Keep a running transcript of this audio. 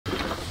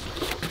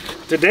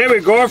Today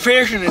we're going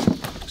fishing in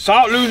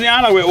South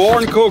Louisiana with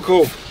water and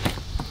cocoa.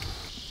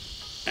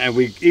 And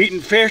we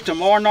eating fish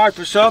tomorrow night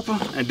for supper,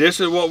 and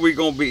this is what we're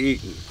gonna be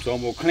eating. So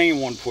I'm gonna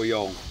clean one for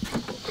y'all.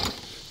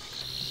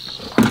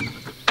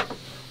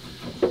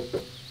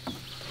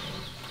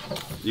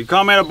 You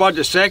come in about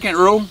the second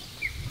row,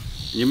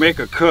 you make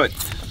a cut.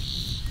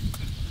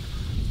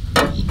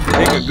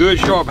 Take a good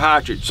sharp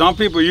hatchet. Some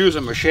people use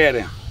a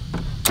machete.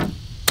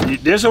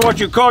 This is what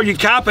you call you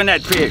capping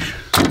that fish.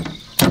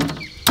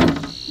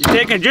 You're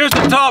taking just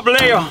the top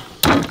layer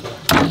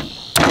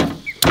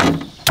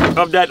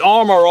of that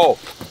armor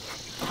off.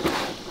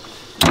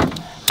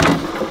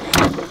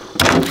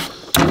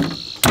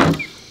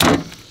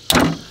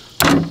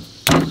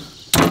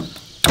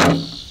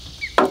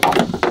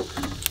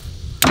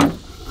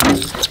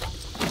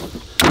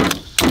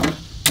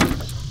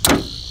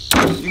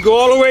 You go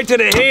all the way to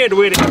the head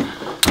with it.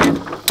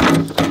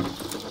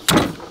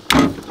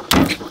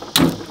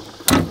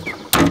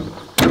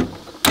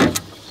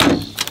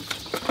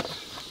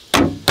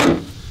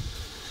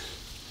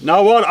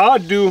 Now what I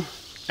do,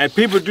 and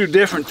people do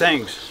different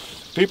things.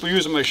 People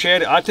use a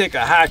machete, I take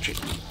a hatchet,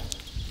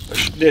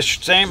 this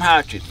same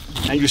hatchet,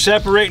 and you're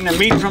separating the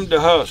meat from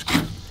the husk.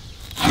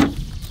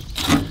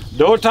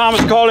 The old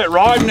timers call it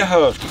riding the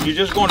husk. You're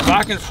just going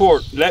back and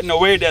forth, letting the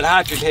weight of that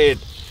hatchet head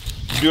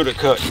do the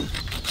cutting.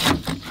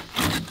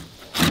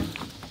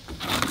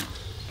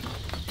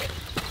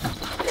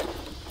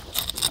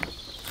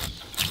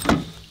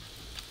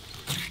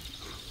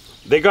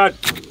 They got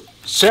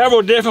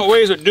several different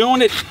ways of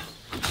doing it,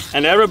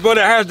 and everybody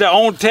has their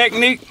own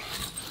technique,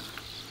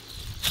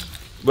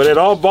 but it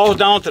all boils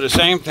down to the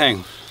same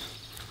thing.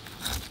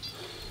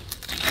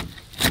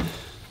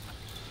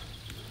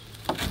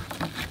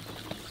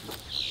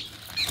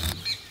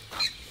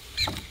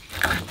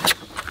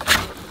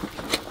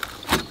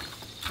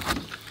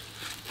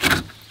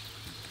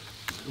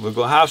 We're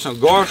gonna have some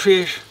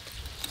goldfish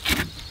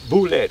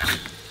boulettes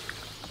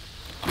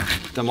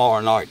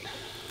tomorrow night.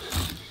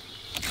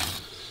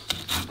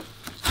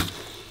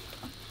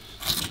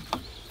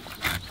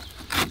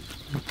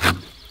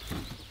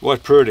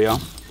 What's pretty, huh?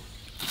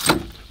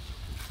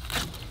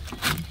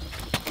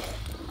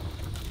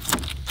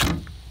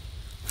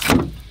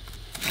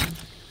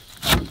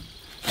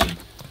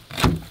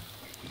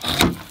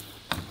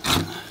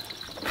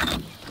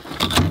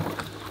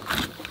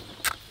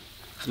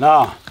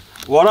 Now,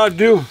 what I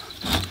do,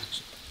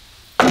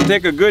 I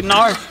take a good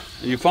knife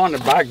and you find the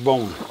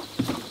backbone.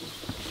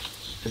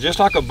 It's just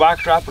like a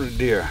backstrap of a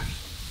deer.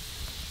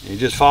 You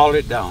just follow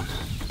it down.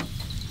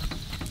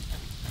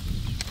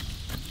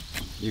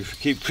 You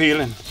keep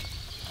feeling.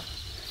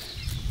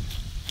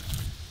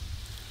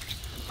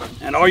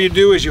 And all you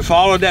do is you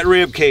follow that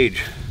rib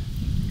cage.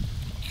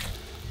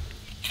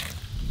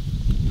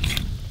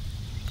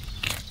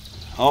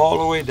 All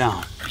the way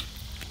down.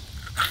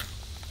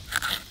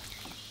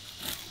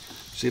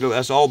 See, look,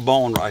 that's all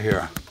bone right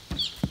here.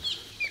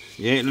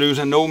 You ain't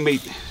losing no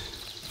meat.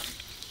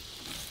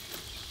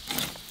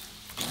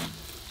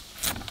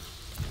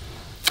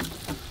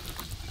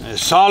 And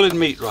it's solid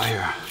meat right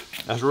here.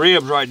 That's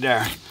ribs right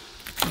there.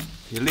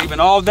 You're leaving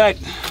all that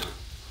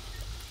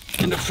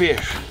in the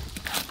fish.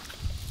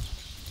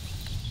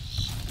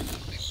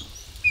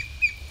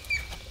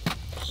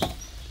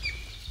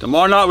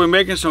 Tomorrow night we're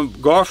making some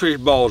goldfish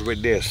balls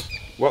with this.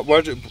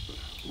 What's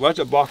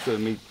a box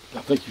of meat? I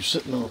think you're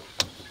sitting on.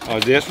 Oh,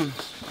 this one?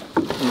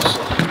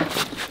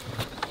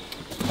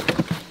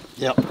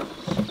 Yep.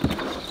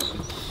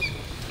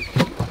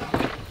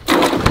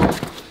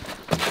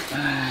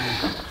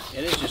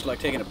 It is just like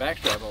taking a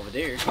backstrap over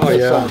there. Oh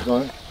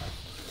yeah.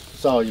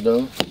 That's all you're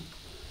doing.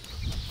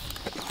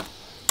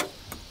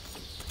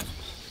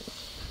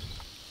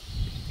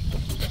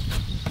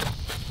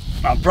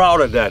 I'm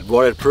proud of that,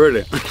 boy. It's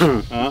pretty.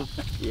 Huh?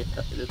 Yeah,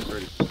 it is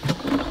pretty.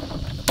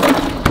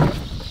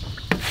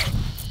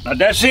 Now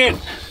that's it.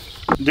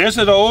 This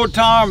is the old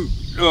time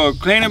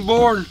cleaning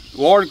board.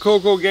 Water and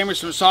cocoa gave me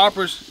some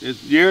soppers.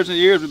 It's years and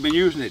years we've been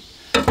using it.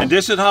 And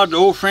this is how the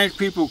old French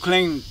people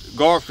clean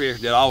goldfish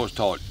that I was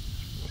taught.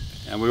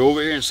 And we're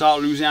over here in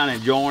South Louisiana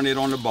enjoying it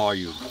on the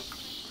bayou.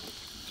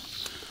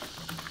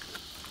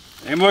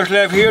 Ain't much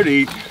left here to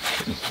eat.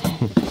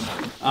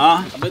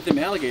 I bet them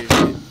alligators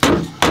did.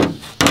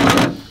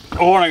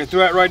 Oh, and I can throw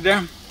that right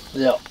there?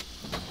 Yep.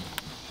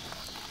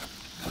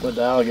 Let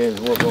the alligators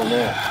work on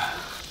that.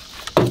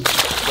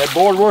 That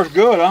board works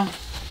good, huh?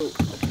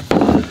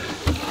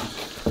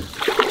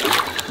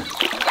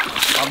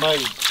 I made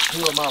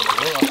 2 of my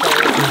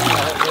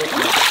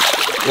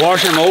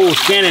Washing my old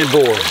scanning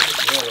board.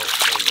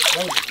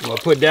 I'll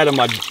put that in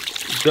my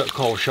duck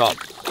call shop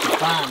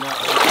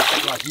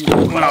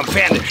when I'm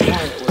finished. Where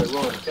they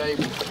run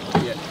cable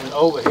and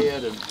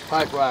overhead and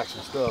pipe racks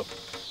and stuff.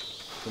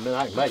 And then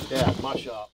I can make that in my shop.